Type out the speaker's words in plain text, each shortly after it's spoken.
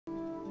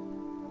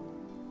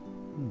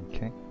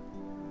Okay.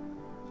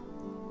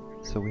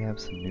 So we have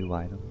some new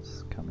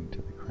items coming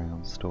to the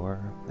Crown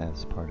store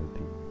as part of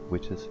the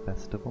Witches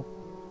Festival.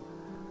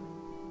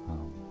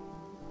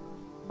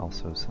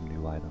 Also some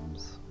new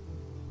items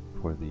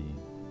for the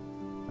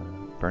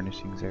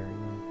furnishings area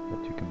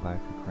that you can buy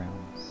for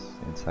crowns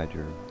inside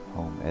your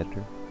home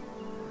editor.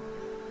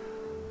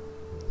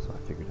 So I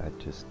figured I'd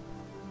just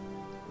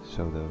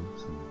show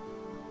those and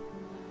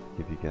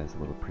give you guys a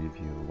little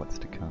preview of what's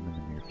to come in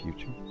the near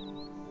future.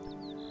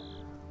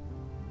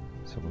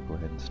 So we'll go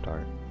ahead and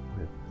start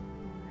with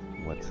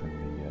what's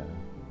in the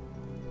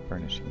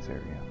furnishings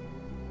area.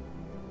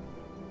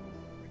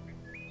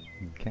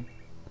 Okay.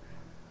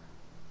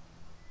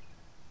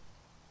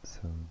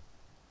 So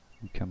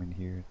you come in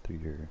here through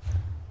your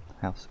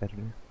house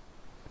editor, and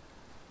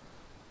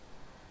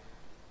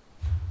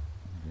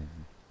then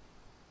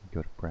you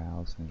go to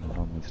browse, and it'll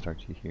normally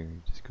start you here.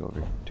 You just go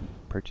over to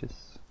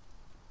purchase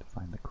to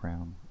find the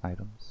crown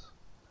items.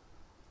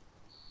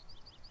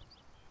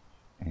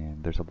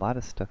 And there's a lot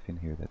of stuff in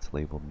here that's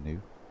labeled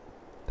new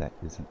that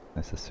isn't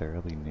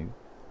necessarily new.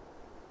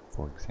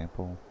 For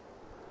example,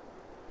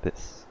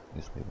 this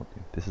is labeled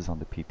new. This is on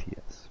the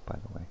PTS, by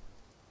the way.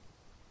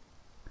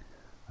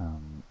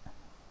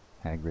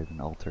 Hagrid and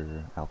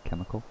Alter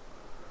Alchemical.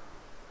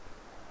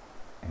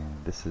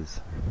 And this is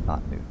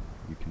not new.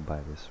 You can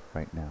buy this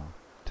right now,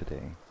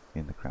 today,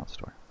 in the Crown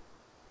store,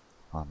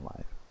 on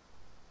live.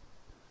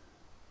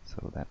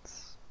 So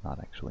that's not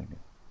actually new.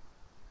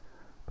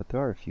 But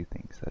there are a few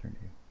things that are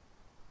new.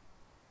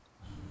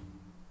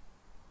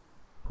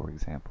 For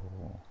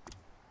example,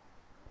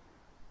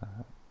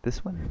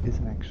 this one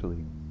isn't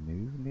actually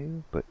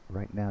new, but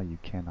right now you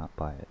cannot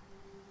buy it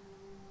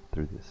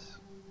through this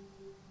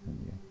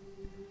menu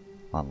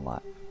on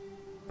live.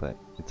 But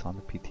it's on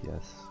the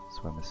PTS,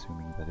 so I'm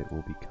assuming that it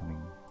will be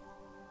coming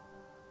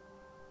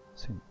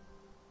soon.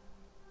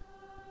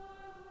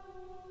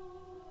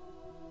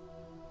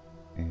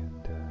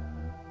 And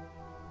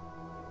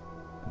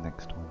the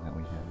next one that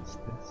we have is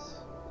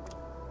this.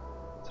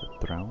 It's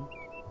a throne.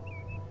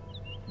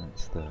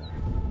 That's the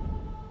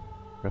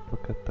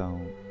replica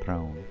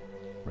throne,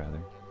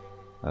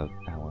 of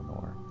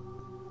Alinor.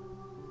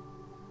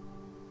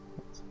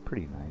 It's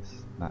pretty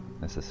nice. Not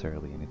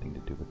necessarily anything to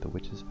do with the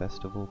Witches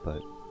Festival,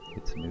 but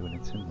it's new and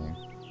it's in there.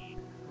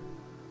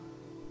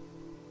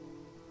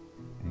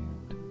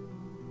 And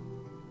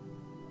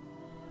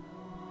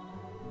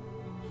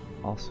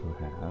also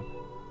have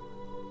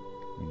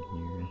in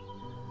here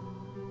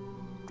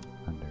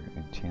under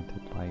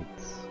Enchanted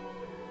Lights.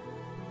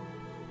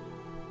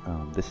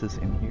 This is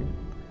in here.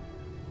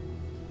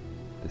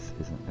 This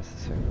isn't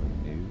necessarily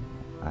new.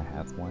 I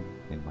have one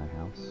in my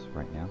house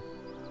right now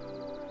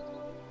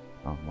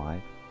on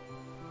live,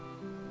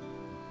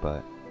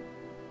 but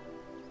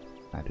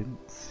I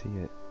didn't see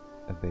it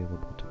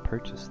available to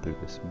purchase through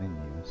this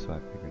menu, so I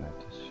figured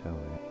I'd just show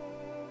it.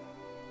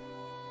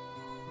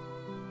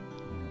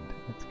 And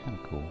it's kind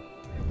of cool.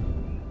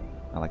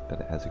 I like that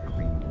it has a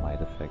green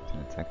light effect,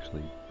 and it's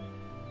actually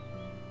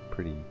a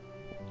pretty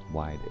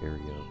wide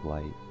area of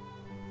light.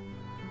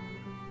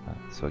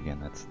 So again,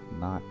 that's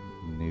not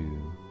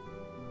new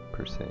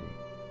per se,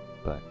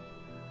 but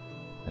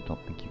I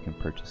don't think you can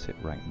purchase it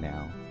right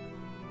now,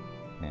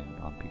 and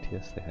on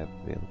PTS they have it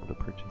available to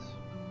purchase.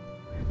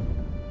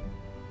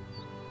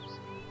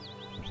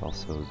 There's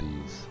also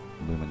these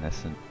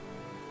luminescent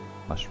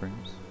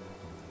mushrooms.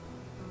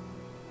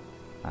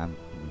 I'm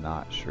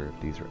not sure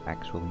if these are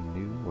actually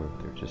new or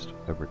if they're just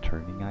a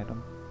returning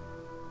item.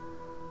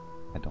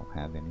 I don't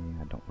have any,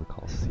 I don't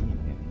recall seeing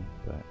any,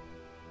 but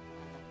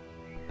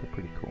they're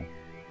pretty cool.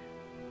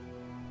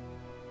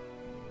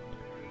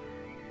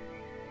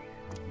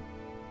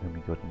 Then we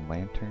go to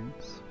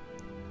lanterns,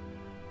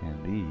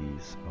 and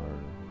these are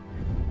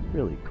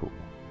really cool.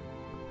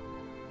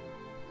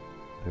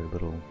 They're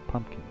little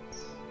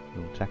pumpkins,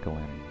 little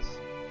jack-o'-lanterns.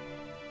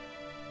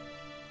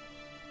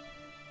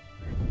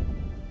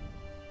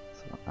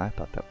 So I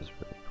thought that was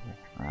really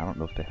cool. I don't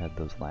know if they had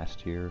those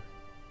last year,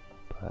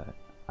 but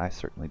I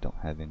certainly don't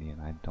have any,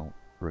 and I don't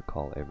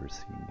recall ever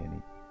seeing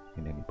any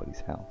in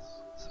anybody's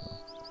house. So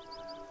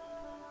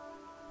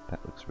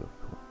that looks really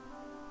cool.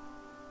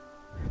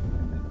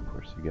 And then of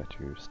course you got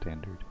your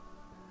standard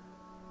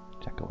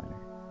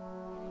jack-o'-lantern.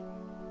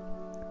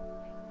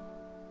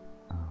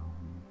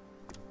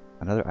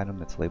 Another item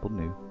that's labeled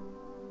new,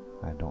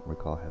 I don't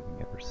recall having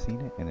ever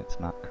seen it, and it's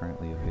not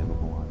currently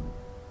available on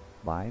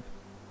live,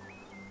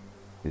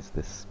 is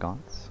this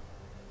sconce.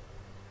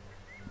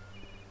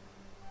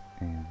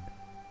 And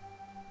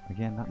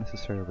again, not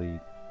necessarily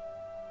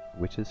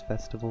Witches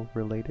Festival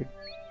related.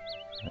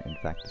 In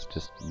fact, it's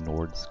just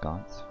Nord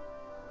sconce.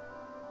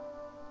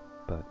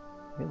 But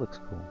it looks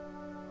cool.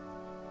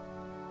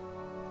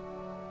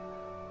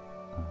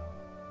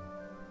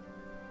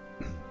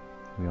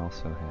 We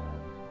also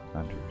have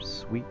under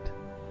Suite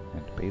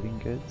and Bathing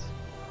Goods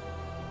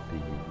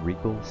the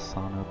Regal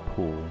Sauna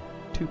Pool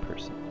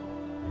 2-person.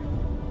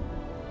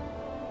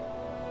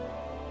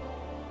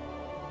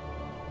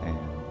 And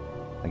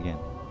again,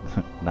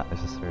 not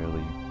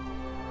necessarily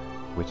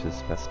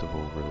Witches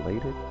Festival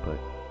related, but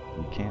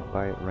you can't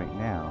buy it right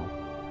now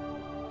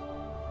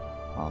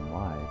on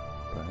live,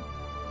 but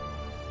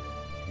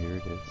here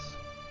it is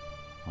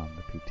on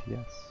the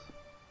PTS.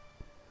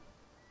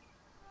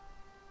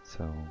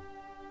 So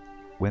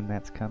when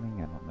that's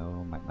coming, I don't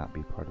know. It might not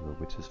be part of the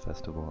Witches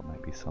Festival. It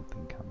might be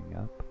something coming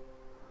up,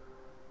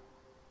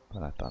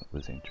 but I thought it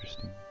was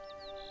interesting.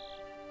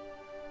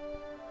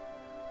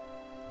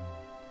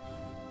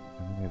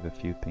 And then we have a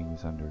few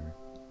things under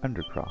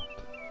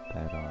Undercroft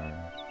that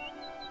are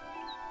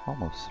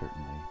almost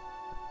certainly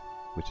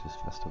Witches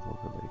Festival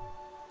related.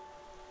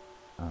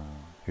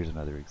 Here's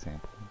another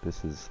example.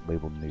 This is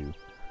labeled new.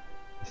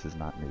 This is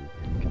not new.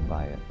 You can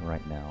buy it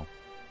right now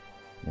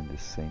in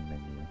this same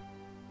menu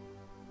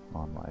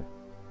on live.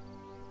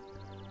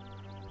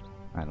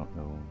 I don't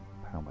know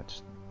how much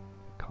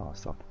it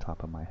costs off the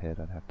top of my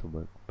head. I'd have to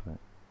look, but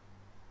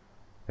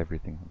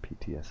everything on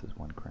PTS is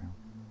 1 crown.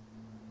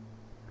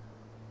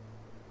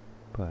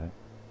 But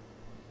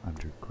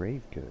under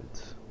grave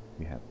goods,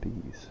 we have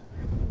these,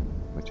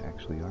 which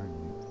actually are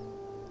new.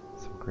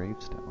 Some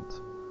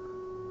gravestones.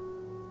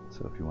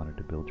 So if you wanted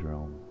to build your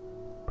own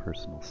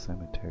personal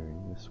cemetery,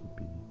 this would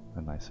be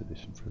a nice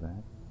addition for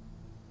that.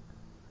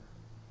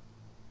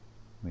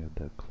 We have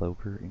the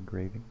clover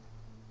engraving.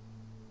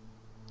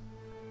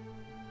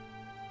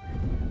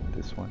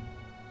 This one,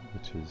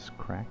 which is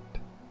cracked.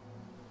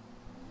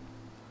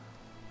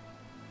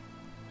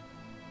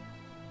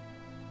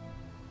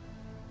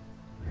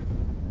 And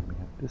then we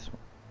have this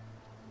one,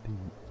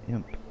 the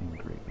imp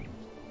engraving.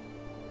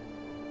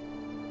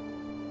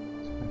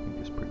 So I think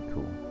it's pretty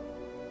cool.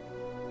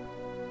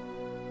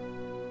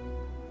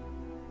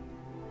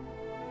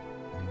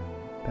 And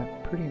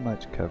that pretty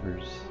much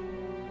covers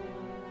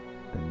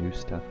the new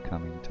stuff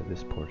coming to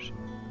this portion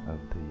of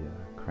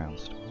the Crown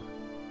Store.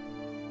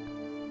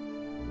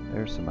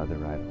 There are some other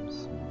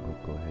items, and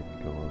we'll go ahead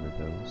and go over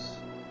those.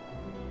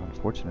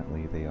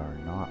 Unfortunately, they are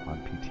not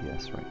on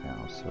PTS right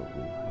now, so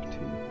we'll have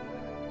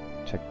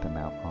to check them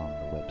out on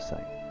the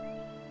website,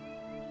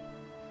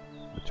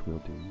 which we'll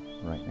do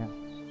right now.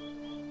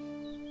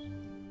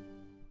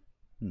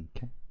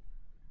 Okay.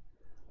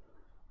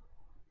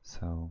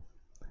 So,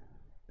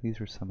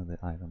 these are some of the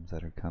items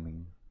that are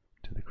coming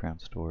to the Crown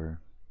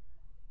Store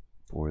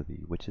for the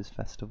Witches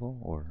Festival,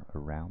 or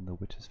around the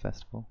Witches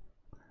Festival.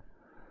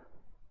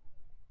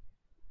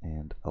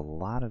 And a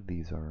lot of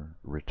these are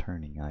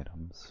returning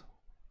items,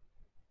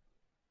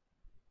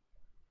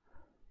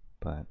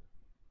 but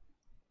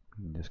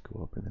we can just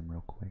go over them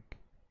real quick.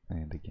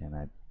 And again,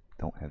 I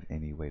don't have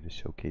any way to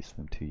showcase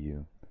them to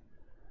you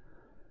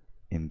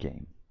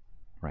in-game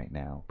right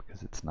now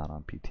because it's not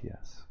on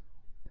PTS.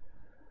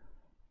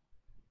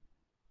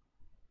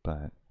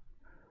 But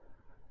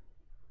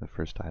the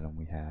first item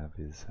we have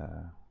is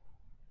a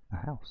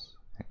house,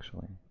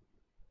 actually.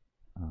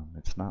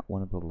 It's not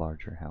one of the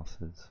larger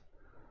houses.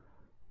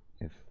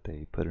 If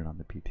they put it on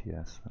the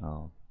PTS, then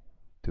I'll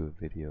do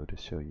a video to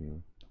show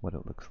you what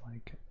it looks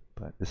like.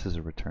 But this is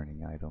a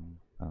returning item.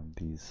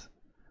 These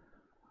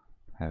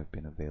have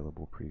been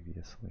available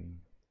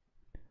previously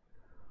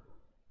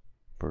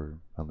for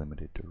a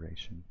limited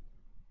duration.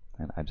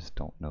 And I just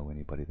don't know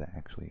anybody that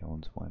actually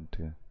owns one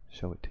to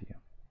show it to you.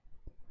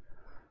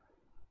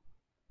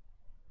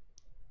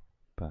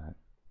 But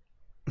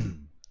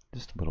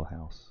just a little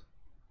house.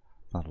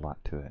 Not a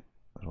lot to it.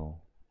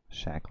 Little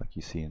shack like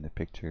you see in the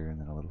picture,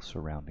 and then a little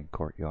surrounding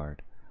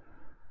courtyard.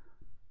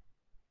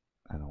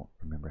 I don't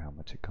remember how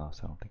much it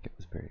cost. I don't think it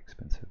was very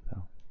expensive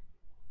though.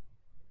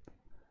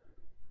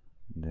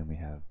 And then we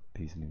have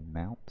these new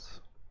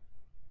mounts.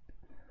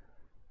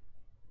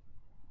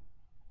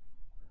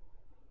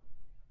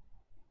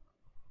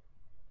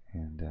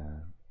 And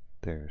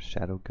they're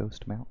Shadow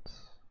Ghost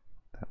mounts.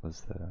 That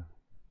was the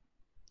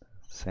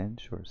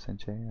Sench or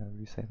Senche, however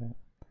you say that.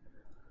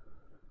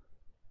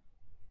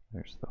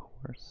 There's the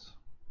horse.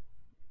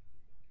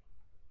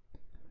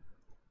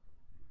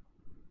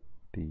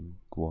 The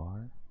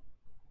Guar.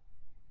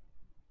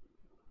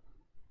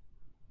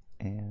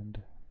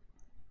 And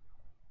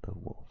the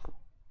wolf.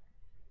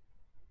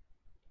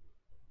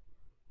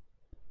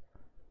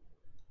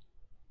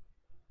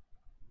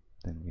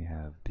 Then we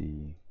have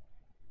the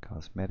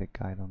cosmetic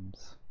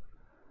items,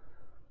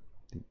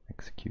 the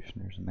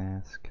Executioner's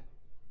Mask,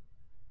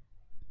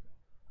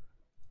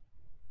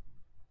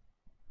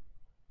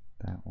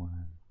 that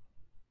one,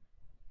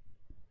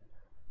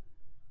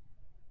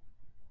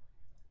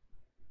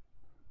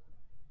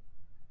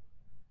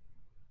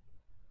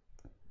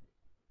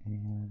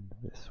 and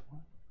this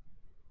one.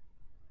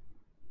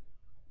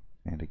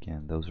 And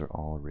again, those are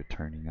all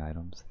returning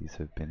items. These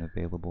have been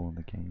available in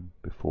the game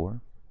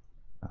before.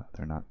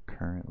 They're not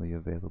currently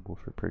available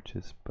for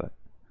purchase, but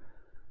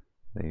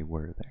they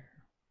were there.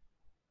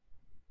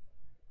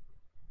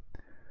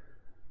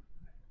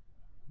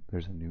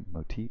 There's a new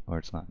motif, or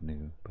it's not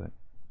new, but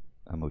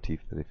a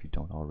motif that if you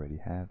don't already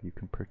have, you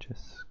can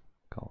purchase,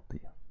 called the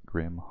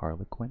Grim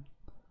Harlequin.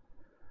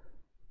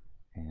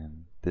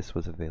 And this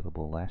was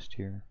available last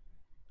year,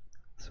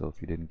 so if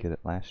you didn't get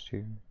it last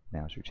year,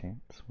 now's your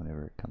chance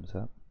whenever it comes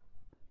up.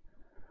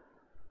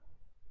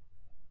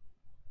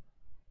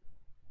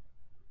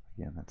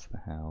 That's the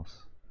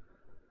house.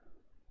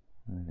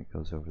 And then it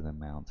goes over the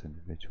mounts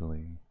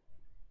individually.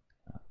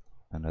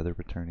 Another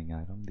returning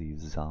item, the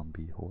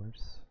zombie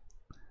horse.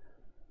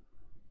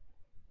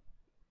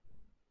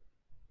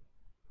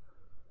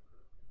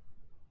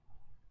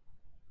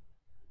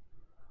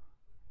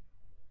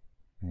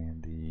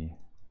 And the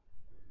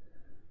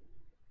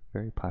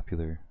very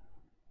popular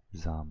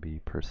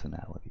zombie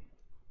personality.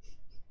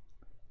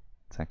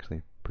 It's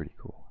actually pretty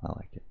cool. I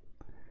like it.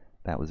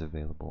 That was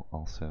available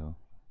also,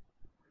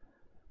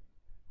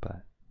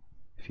 but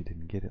if you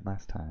didn't get it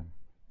last time,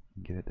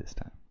 you can get it this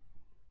time.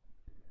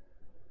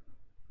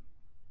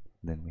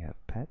 Then we have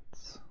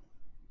pets.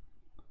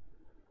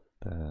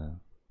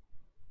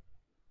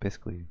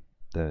 Basically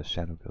the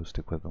Shadow Ghost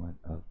equivalent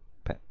of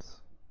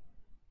pets.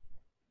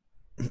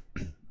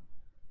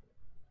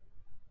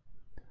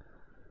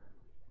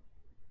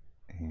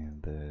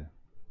 And the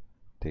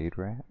Dade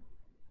Rat.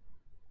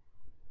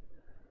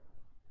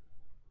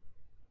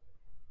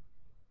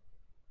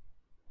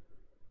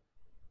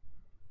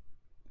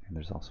 And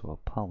there's also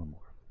a polymorph,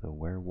 the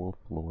Werewolf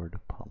Lord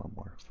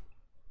polymorph.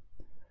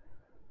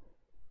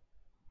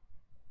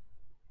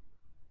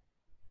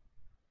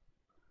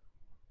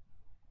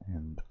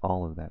 And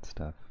all of that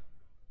stuff,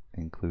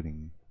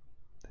 including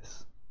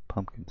this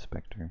Pumpkin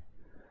Spectre,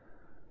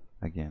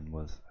 again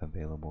was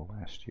available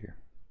last year.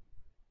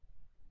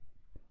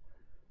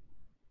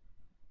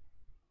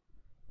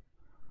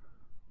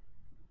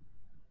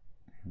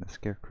 And the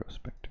Scarecrow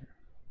Spectre.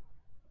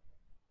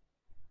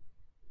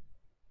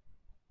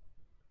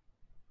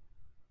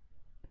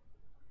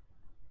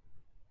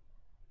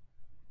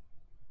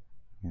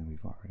 And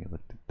we've already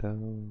looked at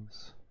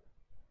those.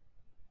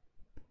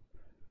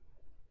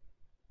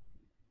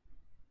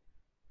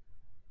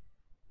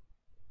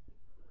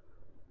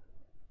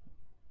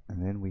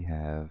 And then we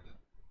have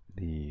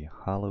the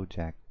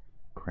Hollowjack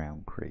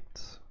Crown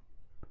Crates.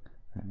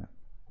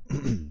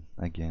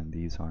 Again,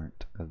 these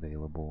aren't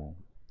available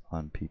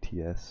on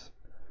PTS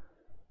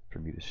for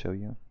me to show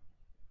you.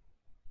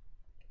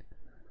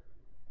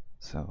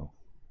 So,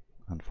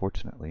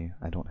 unfortunately,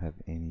 I don't have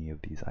any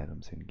of these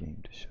items in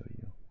game to show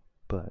you,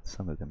 but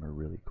some of them are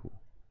really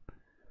cool.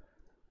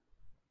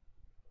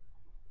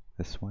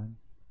 This one,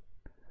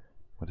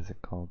 what is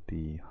it called?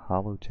 The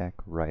Hollowjack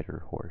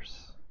Rider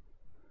Horse.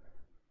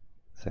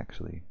 It's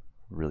actually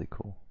really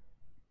cool.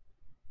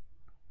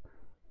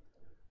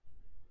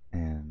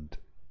 And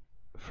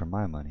for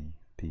my money,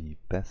 the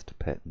best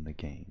pet in the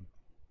game,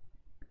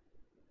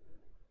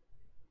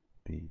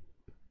 the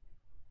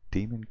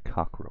Demon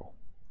Cockerel.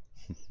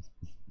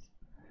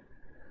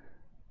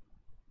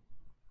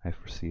 I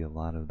foresee a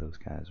lot of those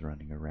guys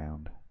running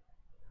around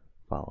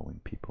following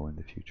people in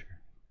the future.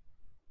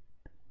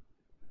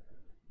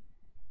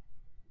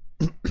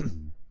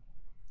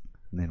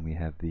 And then we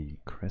have the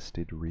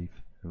Crested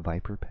Reef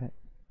Viper Pet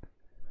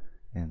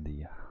and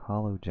the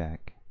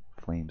Hollowjack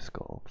Flame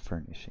Skull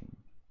Furnishing.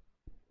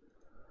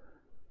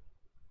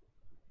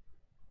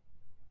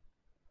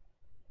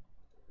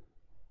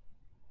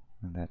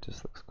 And that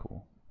just looks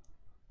cool.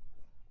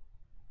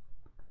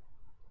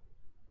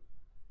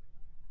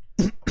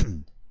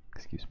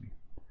 Excuse me.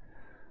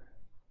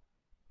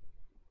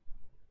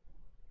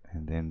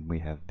 And then we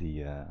have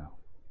the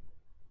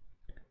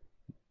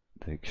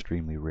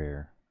extremely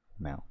rare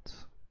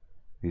mounts.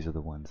 These are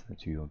the ones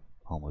that you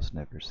almost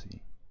never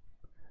see.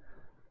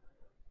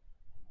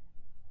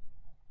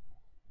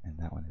 And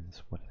that one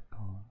is, what is it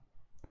called?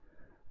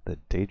 The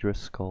Daedra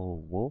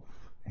Skull Wolf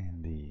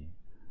and the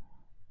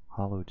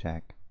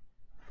Hollowjack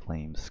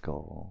Flame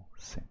Skull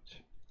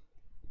Cinch.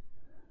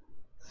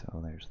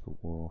 So there's the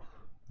wolf,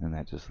 and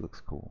that just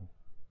looks cool.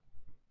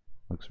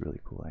 Looks really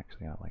cool,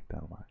 actually. I like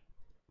that a lot.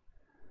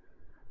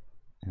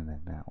 And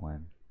then that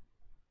one,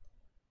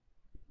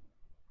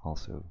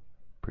 also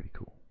pretty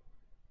cool.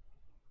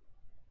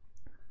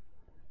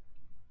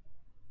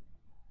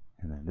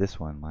 And then this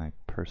one, my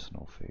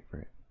personal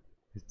favorite.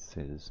 It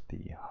says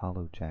the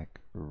Hollowjack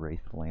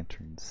Wraith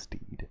Lantern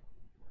Steed.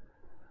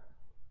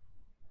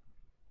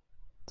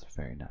 It's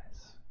very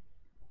nice.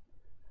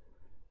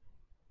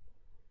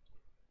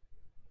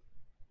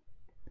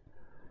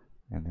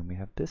 And then we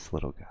have this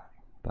little guy,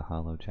 the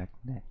Hollowjack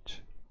Netch.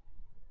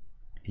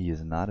 He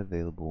is not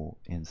available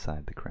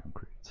inside the crown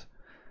crates.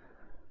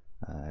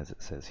 As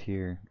it says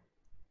here,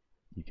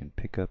 you can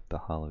pick up the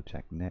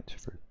Hollowjack Netch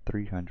for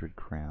 300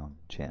 crown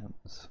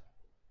gems.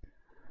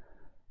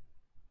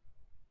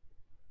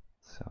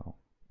 So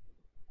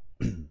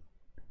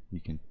you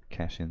can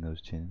cash in those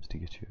gems to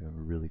get you a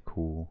really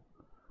cool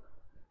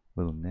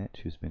little Netch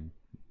who's been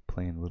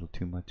playing a little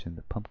too much in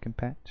the pumpkin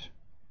patch.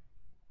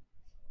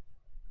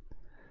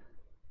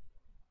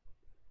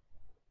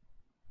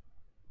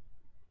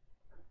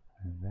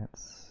 And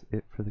that's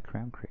it for the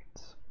crown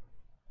crates.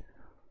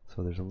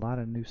 So there's a lot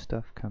of new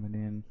stuff coming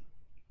in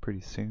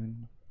pretty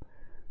soon.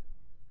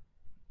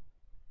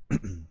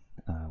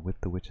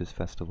 With the Witches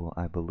Festival,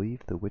 I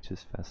believe the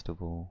Witches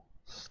Festival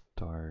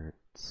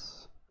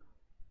starts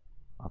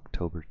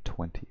October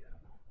 20th.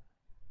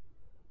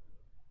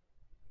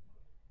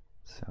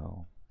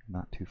 So,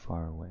 not too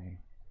far away.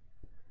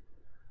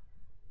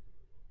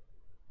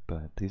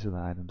 But these are the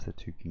items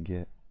that you can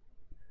get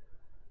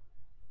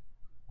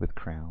with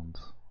crowns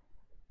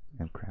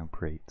and crown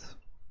crates.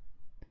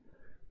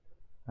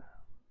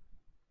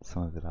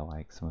 Some of it I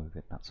like, some of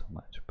it not so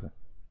much, but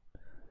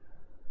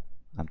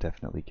I'm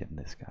definitely getting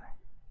this guy.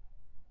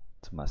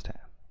 It's a must-have.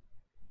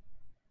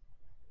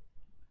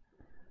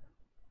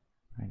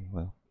 Alrighty,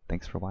 well,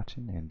 thanks for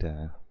watching,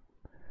 and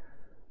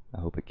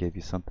I hope it gave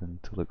you something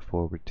to look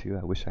forward to.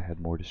 I wish I had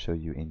more to show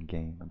you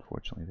in-game.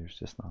 Unfortunately, there's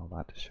just not a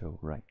lot to show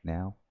right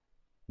now.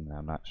 And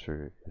I'm not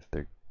sure if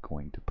they're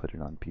going to put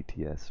it on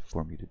PTS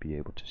for me to be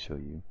able to show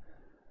you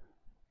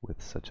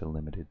with such a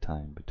limited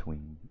time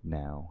between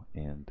now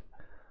and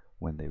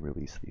when they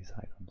release these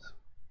items.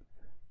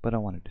 But I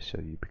wanted to show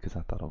you because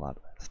I thought a lot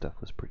of that stuff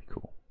was pretty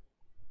cool.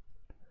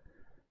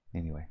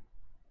 Anyway,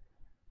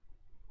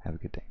 have a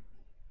good day.